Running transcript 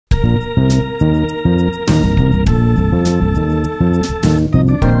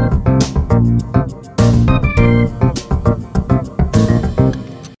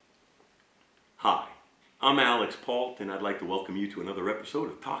to another episode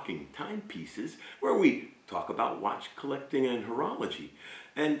of Talking Timepieces, where we talk about watch collecting and horology.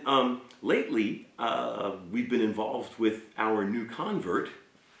 And lately, we've been involved with our new convert,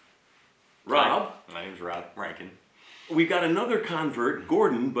 Rob. Hi, my name's Rob Rankin. We got another convert,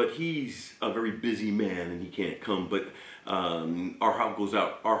 Gordon, but he's a very busy man and he can't come. But our heart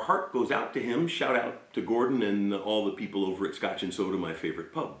goes out to him. Shout out to Gordon and all the people over at Scotch and Soda, my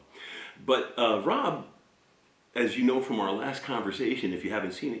favorite pub. But Rob, as you know from our last conversation, if you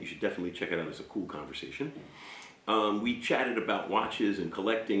haven't seen it, you should definitely check it out. It's a cool conversation. We chatted about watches and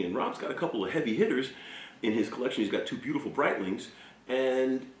collecting, and Rob's got a couple of heavy hitters in his collection. He's got two beautiful Breitlings,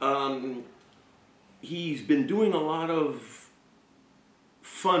 and he's been doing a lot of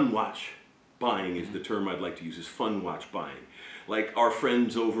fun watch buying is the term I'd like to use, is fun watch buying. Like our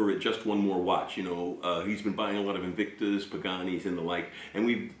friends over at Just One More Watch, you know, he's been buying a lot of Invictas, Paganis, and the like, and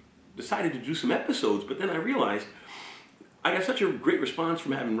we've decided to do some episodes, but then I realized I got such a great response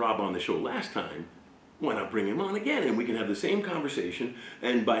from having Rob on the show last time. Why not bring him on again, and we can have the same conversation,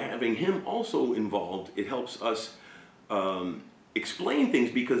 and by having him also involved, it helps us explain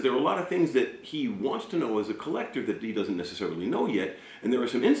things, because there are a lot of things that he wants to know as a collector that he doesn't necessarily know yet, and there are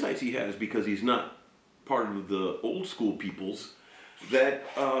some insights he has because he's not part of the old school peoples that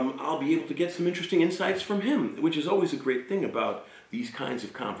I'll be able to get some interesting insights from him, which is always a great thing about these kinds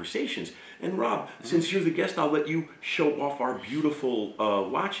of conversations. And Rob, since you're the guest, I'll let you show off our beautiful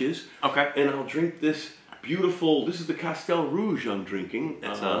watches. Okay. And I'll drink this beautiful, this is the Castel Rouge I'm drinking.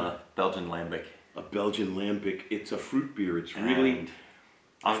 It's a Belgian Lambic. A Belgian Lambic. It's a fruit beer. It's really... And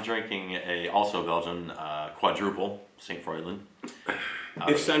I'm drinking a also Belgian quadruple, St. Freudlin.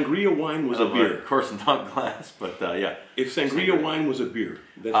 If sangria wine was a beer. Of course, not glass, but yeah. If sangria wine was a beer,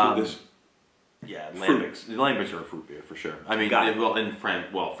 that's what this... Yeah, Lambics. The Lambics are a fruit beer for sure. I mean,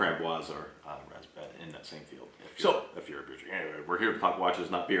 Framboise are in that same field. If you're a beer drinker. Anyway, we're here to talk watches,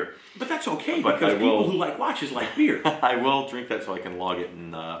 not beer. But that's okay, because people who like watches like beer. I will drink that so I can log it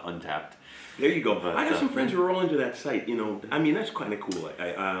in Untapped. There you go. But, I got some friends who are all into that site. You know, I mean, that's kind of cool.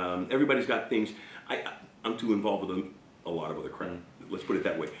 Everybody's got things. I'm too involved with a lot of other crap. Let's put it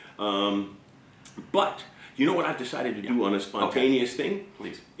that way. But you know what I've decided to do on a spontaneous thing?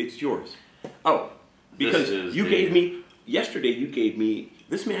 Please. It's yours. Oh, because you gave me yesterday.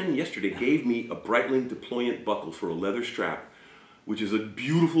 This man yesterday gave me a Breitling deployant buckle for a leather strap, which is a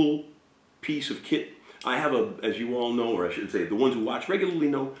beautiful piece of kit. I have as you all know, or I should say, the ones who watch regularly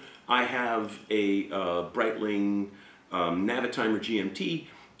know, I have a Breitling Navitimer GMT,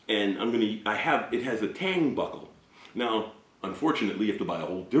 and it has a Tang buckle. Now, unfortunately, you have to buy a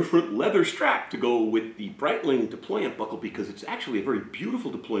whole different leather strap to go with the Breitling deployant buckle, because it's actually a very beautiful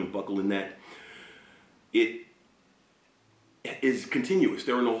deployant buckle in that it is continuous.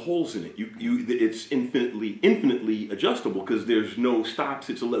 There are no holes in it. It's infinitely adjustable, because there's no stops.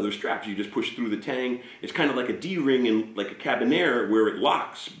 It's a leather strap. So you just push through the Tang. It's kind of like a D-ring and like a Cabanaire, where it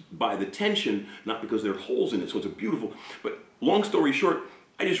locks by the tension, not because there are holes in it. So it's a beautiful. But long story short,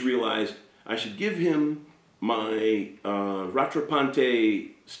 I just realized I should give him my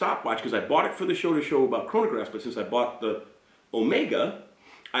Rattrapante stopwatch, because I bought it for the show about chronographs, but since I bought the Omega,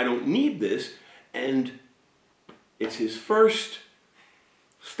 I don't need this, and it's his first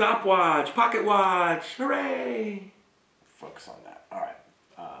stopwatch, pocket watch, hooray! Focus on that. All right.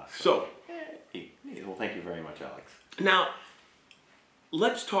 Well, thank you very much, Alex. Now,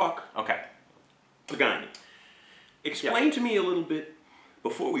 let's talk Pagani. Explain to me a little bit,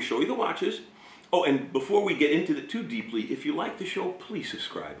 before we show you the watches. Oh, and before we get into it too deeply, if you like the show, please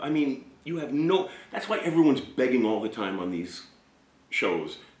subscribe. I mean, that's why everyone's begging all the time on these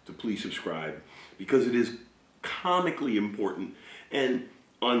shows to please subscribe, because it is comically important. And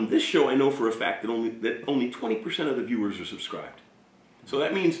on this show, I know for a fact that only 20% of the viewers are subscribed. So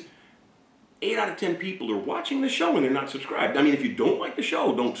that means 8 out of 10 people are watching the show and they're not subscribed. I mean, if you don't like the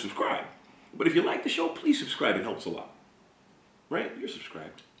show, don't subscribe. But if you like the show, please subscribe. It helps a lot. Right? You're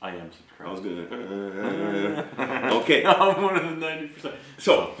subscribed. I am subscribed. I was gonna... Okay. I'm one of the 90%.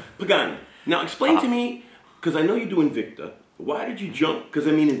 So, Pagani. Now explain to me, because I know you do Invicta. Why did you jump? Because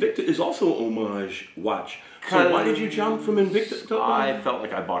I mean, Invicta is also a homage watch. So why did you jump from Invicta to... I felt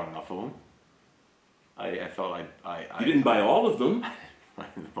like I bought enough of them. I felt You didn't buy all of them.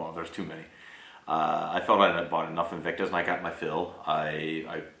 Well, there's too many. I felt I had bought enough Invictas, and I got my fill.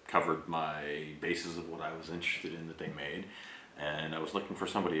 I covered my bases of what I was interested in that they made. And I was looking for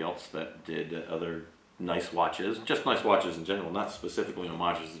somebody else that did other nice watches, just nice watches in general, not specifically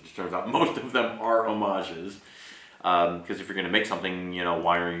homages. It turns out most of them are homages. Because if you're going to make something, you know,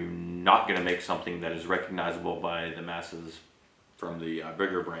 why are you not going to make something that is recognizable by the masses from the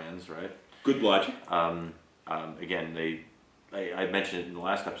bigger brands, right? Good logic. Again, I mentioned it in the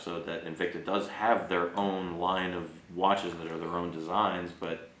last episode that Invicta does have their own line of watches that are their own designs,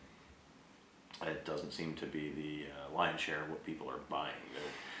 but it doesn't seem to be the lion's share of what people are buying.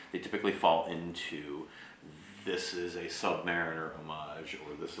 They typically fall into, this is a Submariner homage,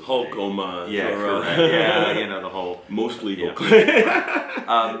 or this is Hulk a homage. Yeah, or, correct. Yeah, you know, the whole most legal.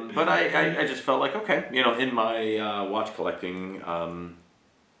 Yeah. But I just felt like, okay, you know, in my watch collecting, on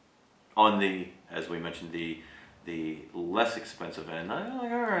the, as we mentioned, the less expensive end, I'm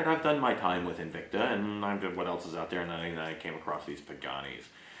like, all right, I've done my time with Invicta, and I'm good. What else is out there? And I came across these Paganis,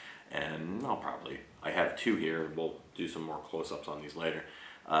 and I have two here. We'll do some more close-ups on these later.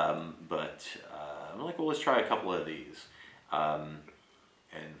 But I'm like, well, let's try a couple of these, and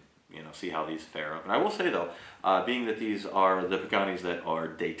you know, see how these fare up. And I will say though, being that these are the Paganis that are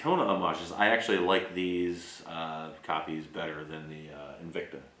Daytona homages, I actually like these copies better than the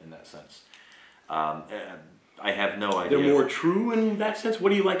Invicta in that sense. I have no idea. They're more true in that sense? What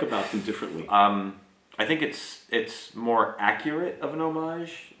do you like about them differently? I think it's more accurate of an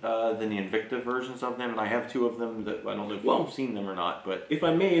homage than the Invicta versions of them, and I have two of them that I don't know if you've seen them or not, but if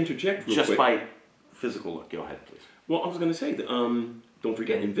I may interject real quick. Just by physical look. Go ahead, please. Well, I was going to say that, don't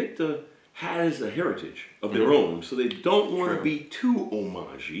forget, Invicta has a heritage of their own, so they don't want to be too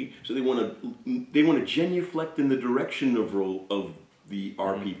homagey. So they want to genuflect in the direction of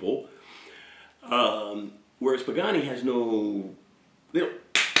our people. Whereas Pagani has no, they don't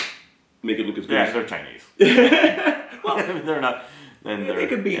make it look as good. Yeah, they're Chinese. Well, they're not. Then they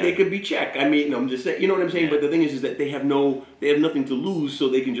could be Czech. I mean, I'm just saying. You know what I'm saying? Yeah. But the thing is that they have nothing to lose, so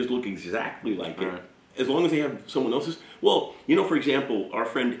they can just look exactly like it. As long as they have someone else's. Well, you know, for example, our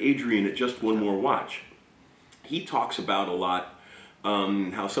friend Adrian at Just One More Watch, he talks about a lot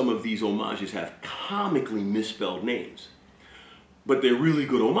how some of these homages have comically misspelled names, but they're really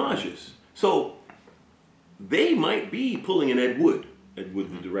good homages. So they might be pulling an Ed Wood, the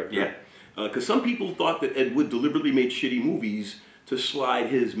director. Yeah. Because some people thought that Ed Wood deliberately made shitty movies to slide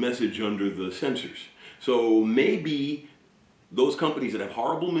his message under the censors. So maybe those companies that have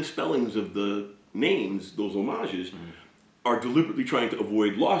horrible misspellings of the names, those homages, are deliberately trying to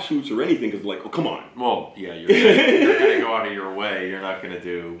avoid lawsuits or anything because they're like, oh, come on. Well, yeah, you're going to go out of your way. You're not going to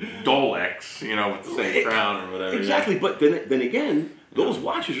do Dolex, you know, with the same crown or whatever. Exactly, but then again, those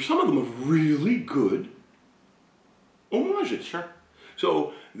watches, some of them are really good homages. Sure.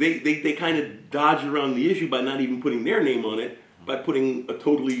 So they kind of dodge around the issue by not even putting their name on it, by putting a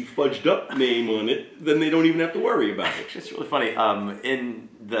totally fudged up name on it, then they don't even have to worry about it. It's really funny. In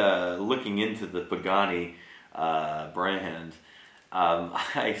the looking into the Pagani brand,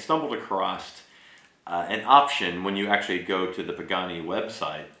 I stumbled across an option when you actually go to the Pagani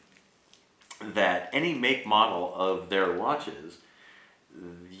website that any make model of their watches,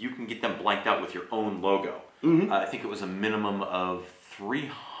 you can get them blanked out with your own logo. I think it was a minimum of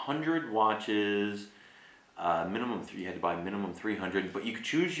 300 watches. You had to buy minimum 300, but you could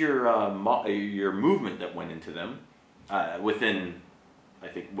choose your movement that went into them within, I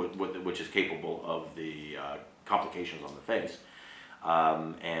think, which is capable of the complications on the face,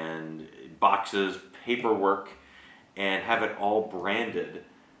 and boxes, paperwork, and have it all branded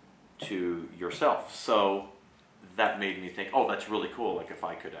to yourself. So that made me think, oh, that's really cool. Like if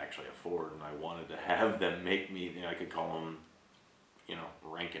I could actually afford and I wanted to have them make me, I could call them, you know,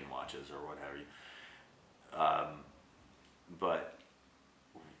 Rankin watches or what have you. But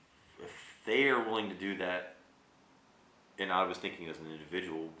if they are willing to do that, and I was thinking as an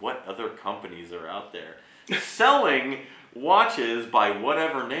individual, what other companies are out there selling watches by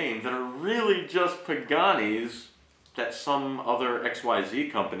whatever name that are really just Pagani's that some other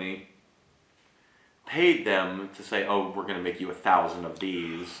XYZ company paid them to say, oh, we're going to make you 1,000 of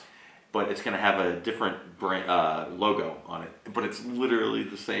these, but it's going to have a different brand, logo on it, but it's literally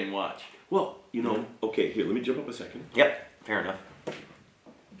the same watch. Well, you know, okay, here, let me jump up a second. Yep, fair enough.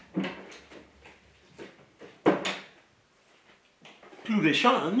 Plus de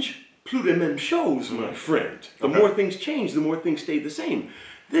change, plus de même chose, my friend. The more things change, the more things stay the same.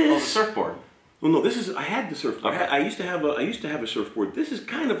 Oh, the surfboard. Well, no, I had the surfboard. Okay. I used to have a surfboard. This is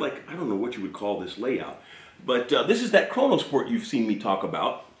kind of like, I don't know what you would call this layout, but this is that Chronosport you've seen me talk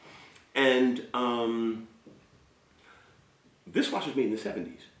about, and this watch was made in the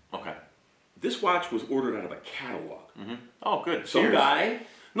 70s. Okay. This watch was ordered out of a catalog. Oh, good. Some Sears. guy.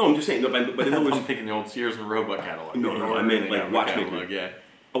 No, I'm just saying. No, but in other words, I'm thinking the old Sears and Roebuck catalog. No, I meant like watchmaker. Catalog, yeah.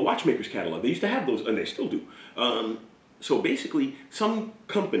 A watchmaker's catalog. They used to have those, and they still do. So basically, some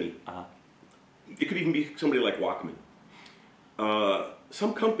company. It could even be somebody like Walkman.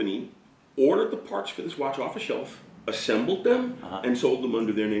 Some company ordered the parts for this watch off a shelf, assembled them and sold them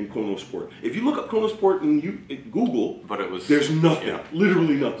under their name Chronosport. If you look up Chronosport and you Google, but it was there's nothing,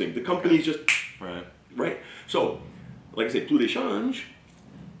 literally nothing. The company's just right. So, like I say, plus de change,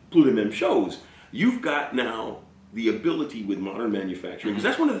 plus de même chose. You've got now the ability with modern manufacturing, because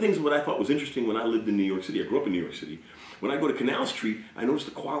that's one of the things what I thought was interesting when I lived in New York City. I grew up in New York City. When I go to Canal Street, I noticed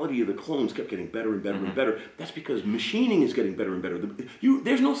the quality of the clones kept getting better and better and better. That's because machining is getting better and better.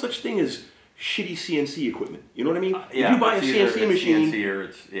 There's no such thing as shitty CNC equipment. You know what I mean? If you buy a CNC machine, CNC or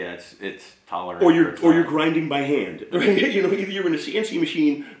it's tolerant, or you're grinding by hand. Right? You know, either you're in a CNC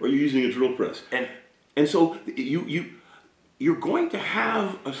machine or you're using a drill press. And so you're going to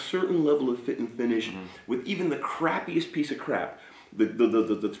have a certain level of fit and finish with even the crappiest piece of crap.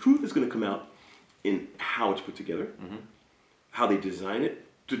 The truth is going to come out in how it's put together, how they design it.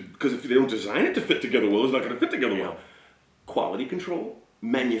 Because if they don't design it to fit together well, it's not going to fit together well. Quality control,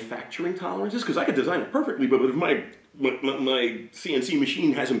 manufacturing tolerances. Because I could design it perfectly, but if my CNC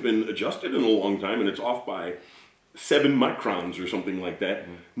machine hasn't been adjusted in a long time and it's off by 7 microns or something like that,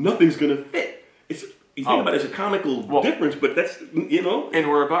 nothing's going to fit. You think about it as a comical difference, but that's, you know. And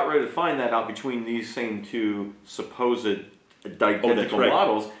we're about ready to find that out between these same two supposed identical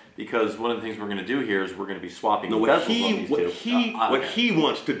models, because one of the things we're going to do here is we're going to be swapping bezels on these two. What he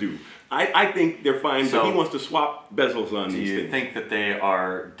wants to do. I think they're fine, but he wants to swap bezels on these things. Do you think that they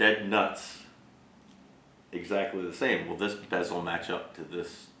are dead nuts exactly the same? Will this bezel match up to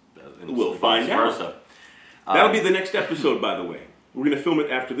this? We'll find out. That'll be the next episode, by the way. We're going to film it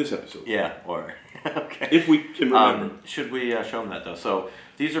after this episode. Yeah, or okay. If we can remember. Should we show them that though? So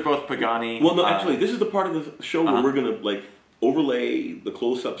these are both Pagani. Well, no, actually, this is the part of the show where we're going to like overlay the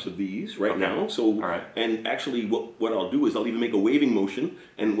close-ups of these now. So, and actually, what I'll do is I'll even make a waving motion,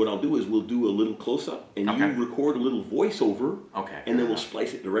 and what I'll do is we'll do a little close-up, and you record a little voiceover, and then we'll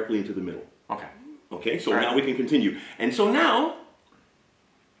splice it directly into the middle. Okay. Okay. So now we can continue, and so now,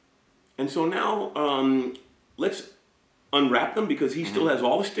 let's unwrap them because he still has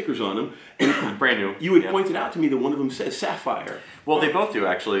all the stickers on them. And brand new. You had pointed out to me that one of them says sapphire. Well, they both do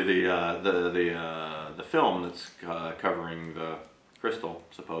actually. The film that's covering the crystal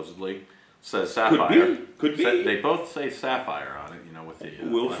supposedly says sapphire. Could be. They both say sapphire on it. You know, with the.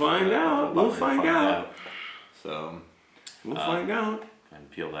 We'll find out. We'll find out. So. We'll find out. And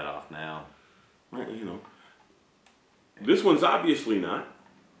peel that off now. Right. You know. This one's obviously not.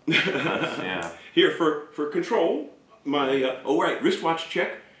 Yeah. Here for control. My wristwatch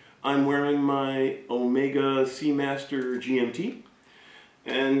check. I'm wearing my Omega Seamaster GMT,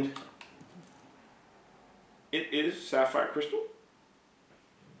 and it is sapphire crystal.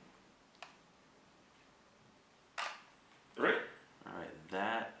 All right. All right.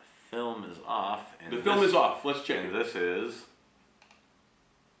 That film is off. And the film is off. Let's check. And this is.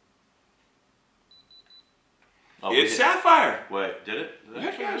 Oh, it's sapphire. Wait, did it?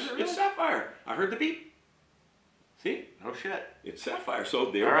 Heck yes, it's sapphire. I heard the beep. See? Oh shit. It's sapphire,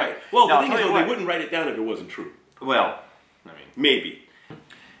 so they're right. Well, the thing is, though, they wouldn't write it down if it wasn't true. Well, I mean, maybe.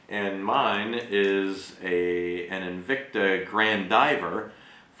 And mine is an Invicta Grand Diver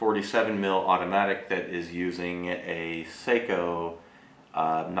 47 mil automatic that is using a Seiko,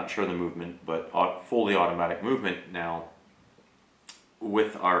 I'm not sure the movement, but fully automatic movement. Now,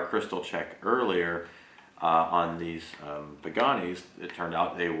 with our crystal check earlier on these Paganis, it turned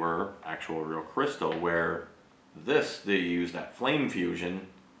out they were actual real crystal, where they use that flame fusion.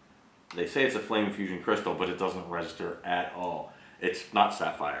 They say it's a flame fusion crystal, but it doesn't register at all. It's not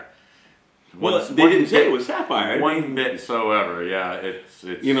sapphire. Well, they didn't say it was sapphire. One bit so ever, yeah. It's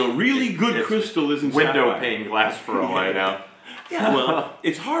really good crystal isn't window sapphire. pane glass for all I know. Yeah, well,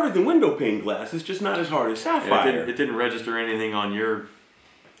 it's harder than window pane glass. It's just not as hard as sapphire. It didn't register anything on your.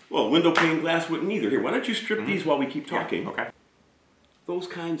 Well, window pane glass wouldn't either. Here, why don't you strip these while we keep talking? Yeah, okay. Those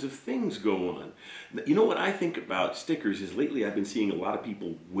kinds of things go on. You know what I think about stickers is lately I've been seeing a lot of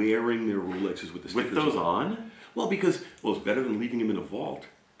people wearing their Rolexes with the stickers with those on. Well, because it's better than leaving them in a vault.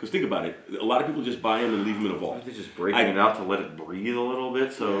 Because think about it, a lot of people just buy them and leave them in a vault. They just breaking it out to let it breathe a little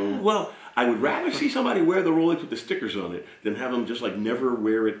bit. So well, I would rather see somebody wear the Rolex with the stickers on it than have them just like never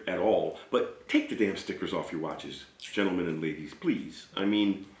wear it at all. But take the damn stickers off your watches, gentlemen and ladies, please. I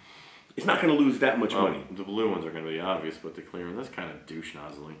mean, it's not going to lose that much money. The blue ones are going to be obvious, but the clear ones, that's kind of douche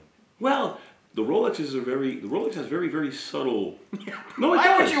nozzling. Well, the Rolex has very, very subtle. No,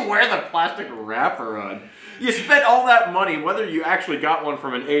 Why would you wear the plastic wrapper on? You spent all that money, whether you actually got one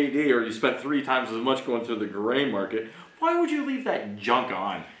from an AD or you spent 3 times as much going through the gray market. Why would you leave that junk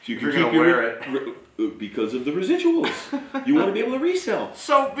on? So you're going to wear it because of the residuals. You want to be able to resell.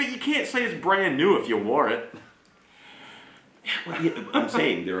 So, but you can't say it's brand new if you wore it. Well, yeah, I'm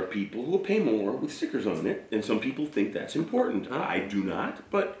saying there are people who will pay more with stickers on it, and some people think that's important. I do not,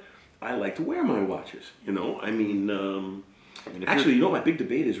 but I like to wear my watches. You know, I mean, actually, you know what my big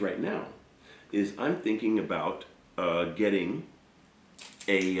debate is right now? Is I'm thinking about getting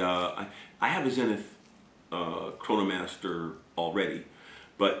a. I have a Zenith Chronomaster already,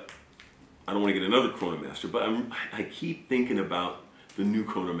 but I don't want to get another Chronomaster. But I keep thinking about the new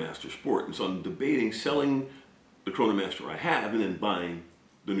Chronomaster Sport, and so I'm debating selling the Chronomaster I have and then buying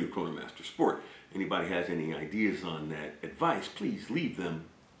the new Chronomaster Sport. Anybody has any ideas on that advice, please leave them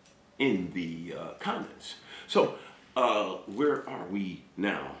in the comments. So, where are we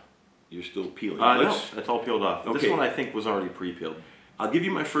now? You're still peeling. No, that's all peeled off. Okay. This one I think was already pre-peeled. I'll give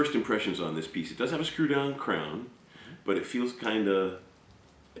you my first impressions on this piece. It does have a screw-down crown, but it feels kind of,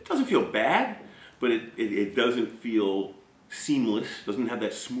 it doesn't feel bad, but it doesn't feel seamless, doesn't have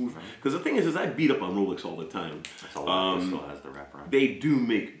that smooth, because the thing is I beat up on Rolex all the time. That's all it still has the wraparound. They do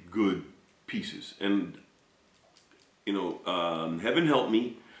make good pieces, and you know, heaven help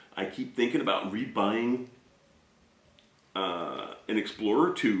me, I keep thinking about rebuying an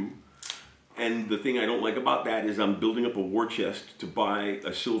Explorer 2, and the thing I don't like about that is I'm building up a war chest to buy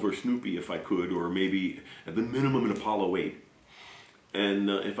a silver Snoopy if I could, or maybe at the minimum an Apollo 8. And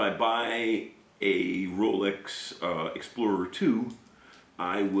if I buy a Rolex Explorer 2,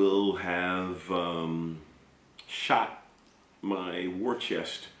 I will have shot my war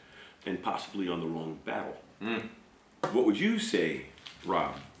chest and possibly on the wrong battle. What would you say,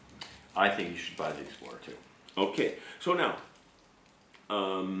 Rob? I think you should buy the Explorer 2. Okay, so now,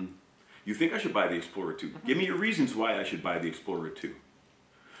 you think I should buy the Explorer 2. Give me your reasons why I should buy the Explorer 2.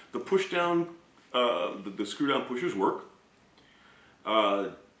 The push down, the screw down pushers work.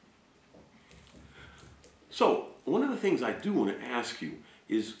 So, one of the things I do want to ask you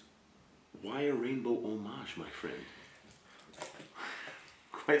is, why a rainbow homage, my friend?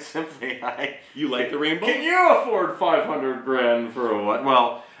 Quite simply, You like the rainbow? Can you afford 500 grand for a what?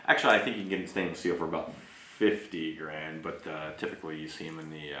 Well, actually, I think you can get in stainless steel for about 50 grand, but typically you see them in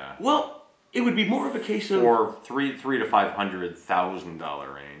the well, it would be more of a case of or $300,000 to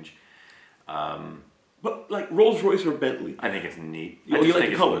 $500,000 range. But like Rolls Royce or Bentley. I think it's neat. Oh, I you just like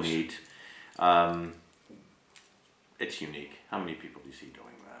think the colors? it's neat. It's unique. How many people do you see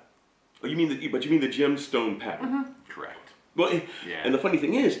doing that? Oh, you mean the gemstone pattern? Correct. Well, Yeah. and the funny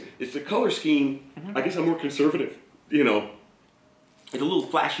thing is the color scheme. I guess I'm more conservative. You know, it's a little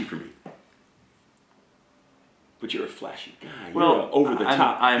flashy for me. But you're a flashy guy. You're Well, over the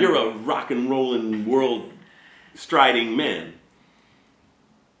top. You're a rock and rolling, world striding man.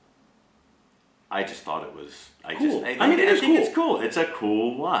 I just thought it was. Cool. I mean, it is think cool. it's cool. It's a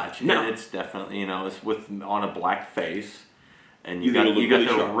cool watch. No. And it's definitely, you know, it's with on a black face, and You you think got it'll you look got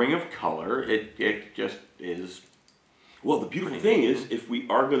really the sharp. ring of color. It just is. Well, the beautiful thing is, if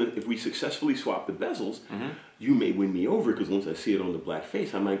we successfully swap the bezels, you may win me over because once I see it on the black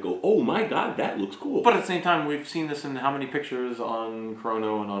face, I might go, "Oh my God, that looks cool." But at the same time, we've seen this in how many pictures on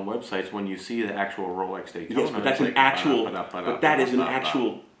Chrono and on websites when you see the actual Rolex Daytona. yes, but that's it's an like, actual. ba-da-ba-da-ba-da, But that is an ba-da-ba-da.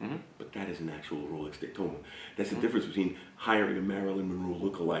 actual. But that is an actual Rolex Daytona. That's the difference between hiring a Marilyn Monroe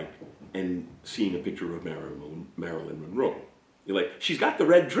lookalike and seeing a picture of Marilyn Monroe. You're like, she's got the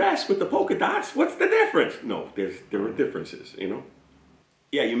red dress with the polka dots. What's the difference? No, there are differences, you know?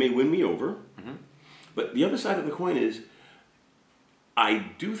 Yeah, you may win me over. But the other side of the coin is, I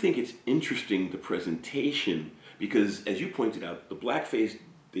do think it's interesting, the presentation, because as you pointed out, the blackface,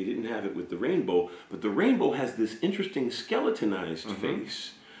 they didn't have it with the rainbow, but the rainbow has this interesting skeletonized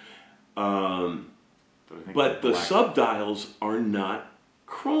face. But the subdials are not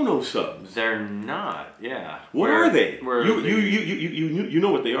chrono subs. They're not, yeah. What are they? Where You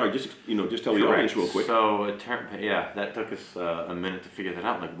know what they are. Just tell the audience real quick. So that took us a minute to figure that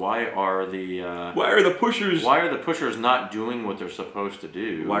out. Like, why are the pushers not doing what they're supposed to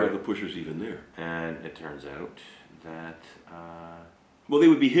do? Why are the pushers even there? And it turns out that well, they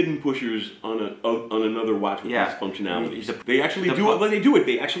would be hidden pushers on another watch with these functionalities. They actually do it. When they do it,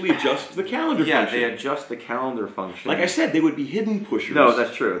 they actually adjust the calendar function. Yeah, they adjust the calendar function. Like I said, they would be hidden pushers. No,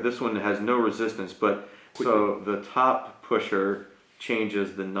 that's true. This one has no resistance, but so the top pusher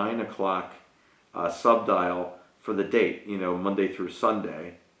changes the 9 o'clock subdial for the date, Monday through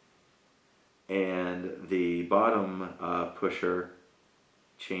Sunday, and the bottom pusher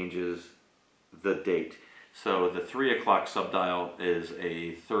changes the date. So the 3 o'clock subdial is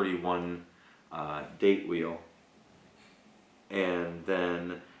a 31 date wheel, and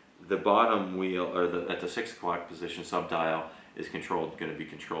then the bottom wheel, or at the 6 o'clock position subdial, is going to be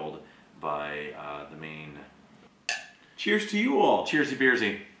controlled by the main. Cheers to you all. Cheersy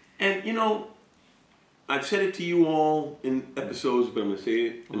beersy. And I've said it to you all in episodes, but I'm going to say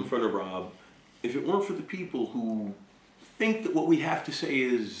it in front of Rob. If it weren't for the people who think that what we have to say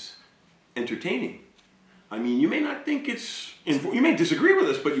is entertaining, I mean, you may not think you may disagree with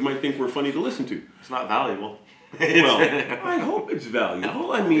us, but you might think we're funny to listen to. It's not valuable. Well, I hope it's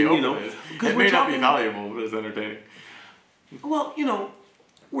valuable. I mean, you know, it may not be valuable, but it's entertaining. Well, you know,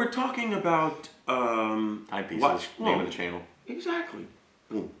 we're talking about Timepieces, name of the channel. Exactly.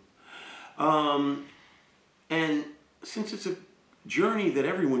 And since it's a journey that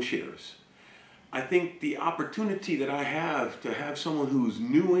everyone shares, I think the opportunity that I have to have someone who's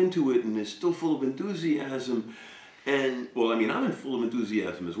new into it and is still full of enthusiasm, and, well, I mean, I'm full of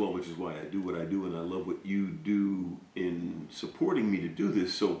enthusiasm as well, which is why I do what I do, and I love what you do in supporting me to do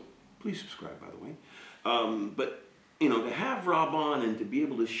this, so please subscribe, by the way. But, you know, to have Rob on and to be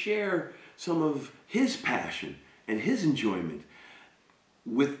able to share some of his passion and his enjoyment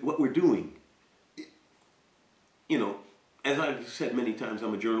with what we're doing, you know, as I've said many times,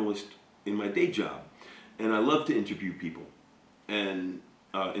 I'm a journalist in my day job, and I love to interview people. And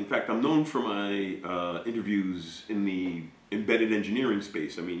in fact, I'm known for my interviews in the embedded engineering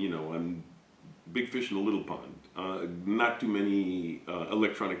space. I mean, you know, I'm big fish in a little pond. Not too many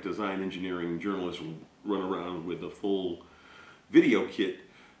electronic design engineering journalists run around with a full video kit.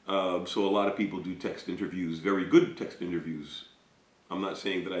 So a lot of people do text interviews, very good text interviews. I'm not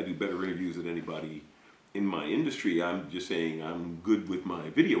saying that I do better interviews than anybody in my industry. I'm just saying I'm good with my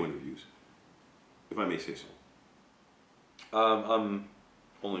video interviews, if I may say so. I'm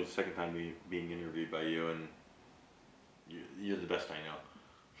only the second time being interviewed by you, and you're the best I know.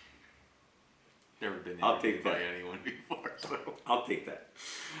 Never been interviewed by anyone before, so I'll take that.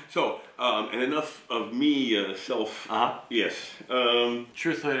 So, and enough of me Yes.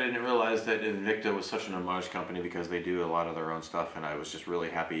 Truthfully, I didn't realize that Invicta was such an homage company because they do a lot of their own stuff, and I was just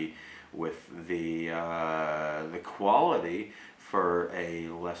really happy with the quality for a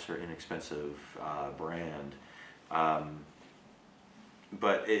lesser inexpensive brand.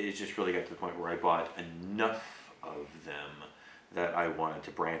 But it just really got to the point where I bought enough of them that I wanted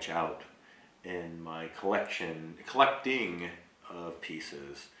to branch out in my collecting of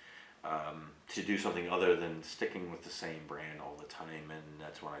pieces, to do something other than sticking with the same brand all the time, and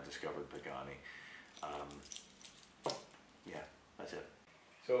that's when I discovered Pagani. Yeah, that's it.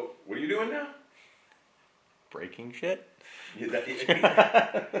 So, what are you doing now? Breaking shit? You know,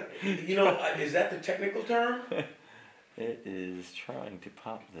 is that the technical term? It is trying to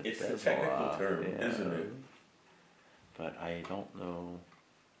pop the It's bezel the technical off, term, isn't it? But I don't know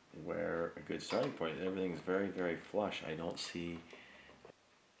where a good starting point is. Everything's very, very flush. I don't see...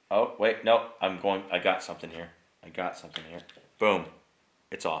 Oh, wait, no, I got something here. Boom.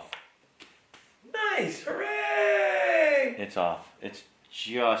 It's off. Nice, hooray! It's off. It's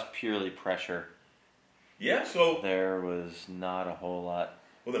just purely pressure. Yeah, so... There was not a whole lot.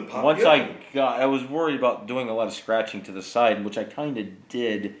 Well, then pop Once I was worried about doing a lot of scratching to the side, which I kind of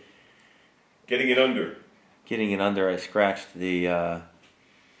did. Getting it under, I scratched the...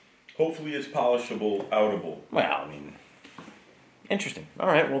 Hopefully it's polishable, outable. Well, I mean... Interesting. All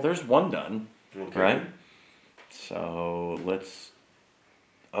right, well, there's one done. Okay. Right? So, let's...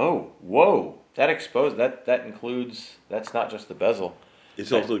 Oh, whoa! That exposed... That includes... That's not just the bezel.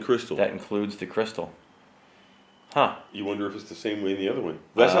 It's also the crystal. That includes the crystal. Huh. You wonder if it's the same way in the other one.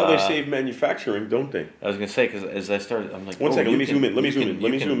 That's how they save manufacturing, don't they? I was going to say, because as I started, I'm like... One second, let me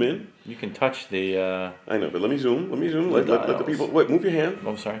zoom in. You can touch the... I know, but let me zoom. Let the people... Wait, move your hand.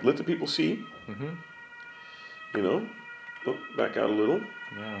 Oh, sorry. Let the people see. Mm-hmm. You know? Oh, back out a little.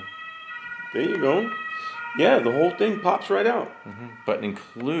 Yeah. There you go. Yeah, the whole thing pops right out. Mm-hmm. But it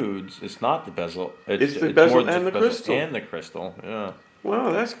includes... It's not the bezel. It's the bezel and the crystal. And the crystal, yeah.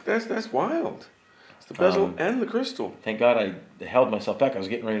 Wow, that's wild. It's the bezel and the crystal. Thank God I held myself back. I was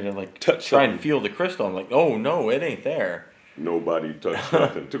getting ready to try and feel the crystal. I'm like, oh no, it ain't there. Nobody touched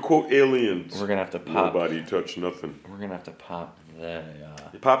nothing. To quote Aliens, we're gonna have to pop. Nobody touched nothing. We're gonna have to pop the.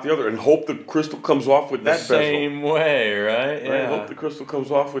 You pop the other and hope the crystal comes off with that bezel. Same way, right? Yeah. Right, hope the crystal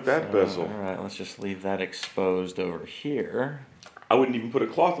comes off with that bezel. All right, let's just leave that exposed over here. I wouldn't even put a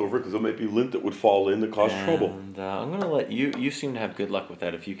cloth over it because there might be lint that would fall in that cause trouble. And I'm going to let you... You seem to have good luck with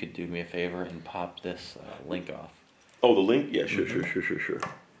that. If you could do me a favor and pop this link off. Oh, the link? Yeah, sure. Here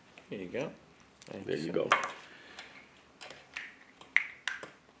you go. There you go.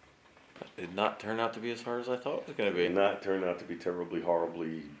 That did not turn out to be as hard as I thought it was going to be. Did not turn out to be terribly,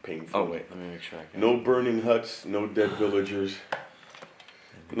 horribly painful. Oh, wait. Let me make sure I can... No burning huts, no dead villagers.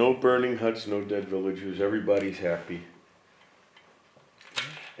 No burning huts, no dead villagers. Everybody's happy.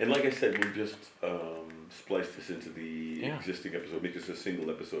 And like I said, we'll just splice this into the existing episode, make this a single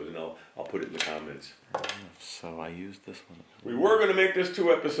episode, and I'll put it in the comments. So I used this one. We were going to make this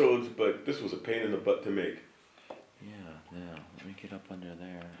 2 episodes, but this was a pain in the butt to make. Yeah. Let me get up under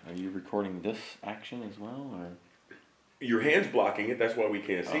there. Are you recording this action as well, or? Your hand's blocking it. That's why we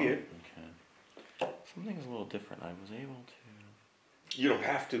can't see it. Okay. Something's a little different. I was able to. You don't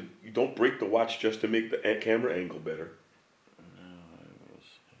have to. You don't break the watch just to make the camera angle better. No, I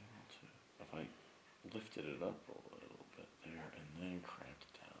was able to. If I lifted it up a little bit there and then cramped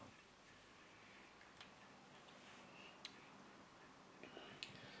it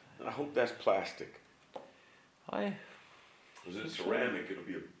down. I hope that's plastic. I. Was it ceramic? It'll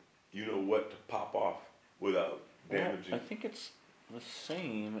be you know what to pop off without damaging. I think it's the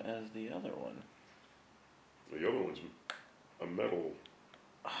same as the other one. The other one's a metal.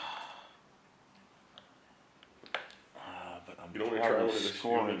 But I'm you don't want to try one of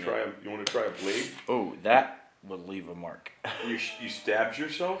the. You want to try a blade? Oh, that would leave a mark. You stabbed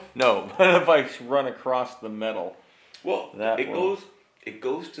yourself? No, but if I run across the metal. Well, it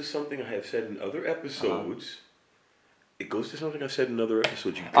goes to something I have said in other episodes. It goes to something I've said in other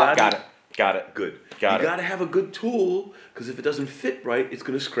episodes. You got it. Good. You got to have a good tool, because if it doesn't fit right, it's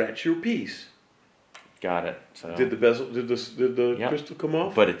going to scratch your piece. Got it. So did the bezel? Did the crystal come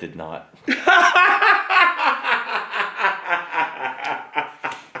off? But it did not.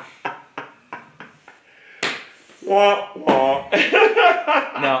 Wah, wah.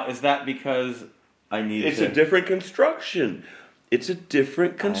 Now, is that because I need? It's a different construction. It's a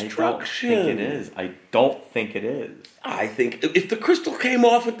different construction. I don't think it is. I don't think it is. I think if the crystal came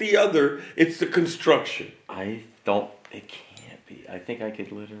off at the other, it's the construction. I don't. It can't be. I think I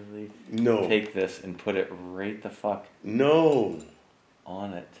could literally take this and put it right the fuck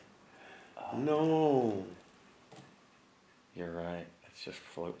on it. No. You're right. It's just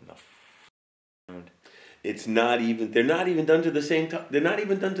floating the around. It's not even. They're not even done to the same. They're not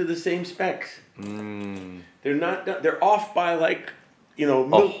even done to the same specs. They're not. They're off by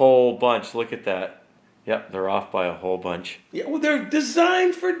a whole bunch. Look at that. Yep, they're off by a whole bunch. Yeah, well, they're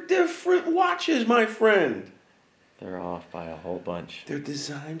designed for different watches, my friend. They're off by a whole bunch. They're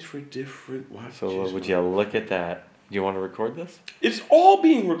designed for different watches. So would you look at that? Do you want to record this? It's all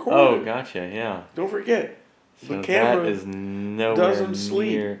being recorded. Oh, gotcha. Yeah. Don't forget. So the camera that is nowhere doesn't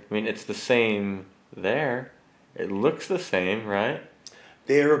sleep. Near. I mean, it's the same there. It looks the same, right?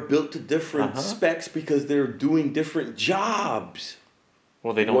 They are built to different specs because they're doing different jobs.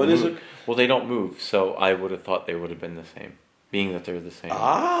 Well, they don't move. Well, they don't move, so I would have thought they would have been the same, being that they're the same.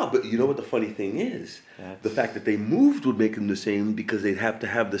 But you know what the funny thing is? The fact that they moved would make them the same because they'd have to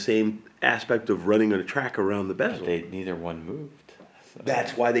have the same aspect of running on a track around the bezel. But neither one moved. So.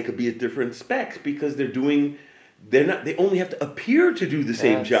 That's why they could be at different specs, because they're doing... They only have to appear to do the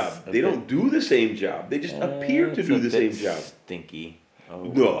same job. They don't do the same job. They just appear to do the same job. Stinky. Oh.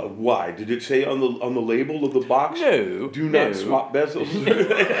 No, why? Did it say on the label of the box? No. Do not swap bezels.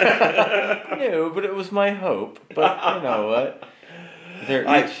 No, but it was my hope. But you know what?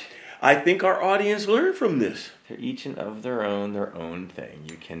 I think our audience learned from this. They're each and of their own thing.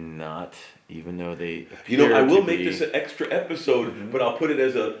 You cannot, even though they appear I will make this an extra episode, but I'll put it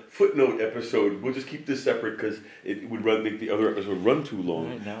as a footnote episode. We'll just keep this separate because it would make the other episode run too long.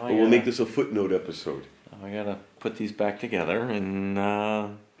 Right, but we'll make this a footnote episode. I gotta put these back together and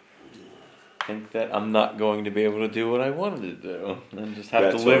think that I'm not going to be able to do what I wanted to do, and just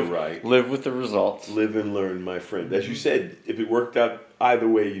have to live with the results. Live and learn, my friend. As you said, if it worked out either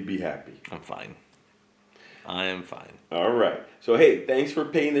way, you'd be happy. I'm fine. I am fine. All right. So hey, thanks for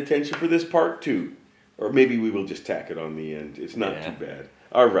paying attention for this part 2, or maybe we will just tack it on the end. It's not too bad.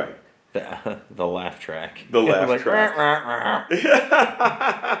 All right. The laugh track. The laugh track.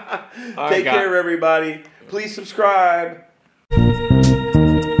 Take care, everybody. Please subscribe.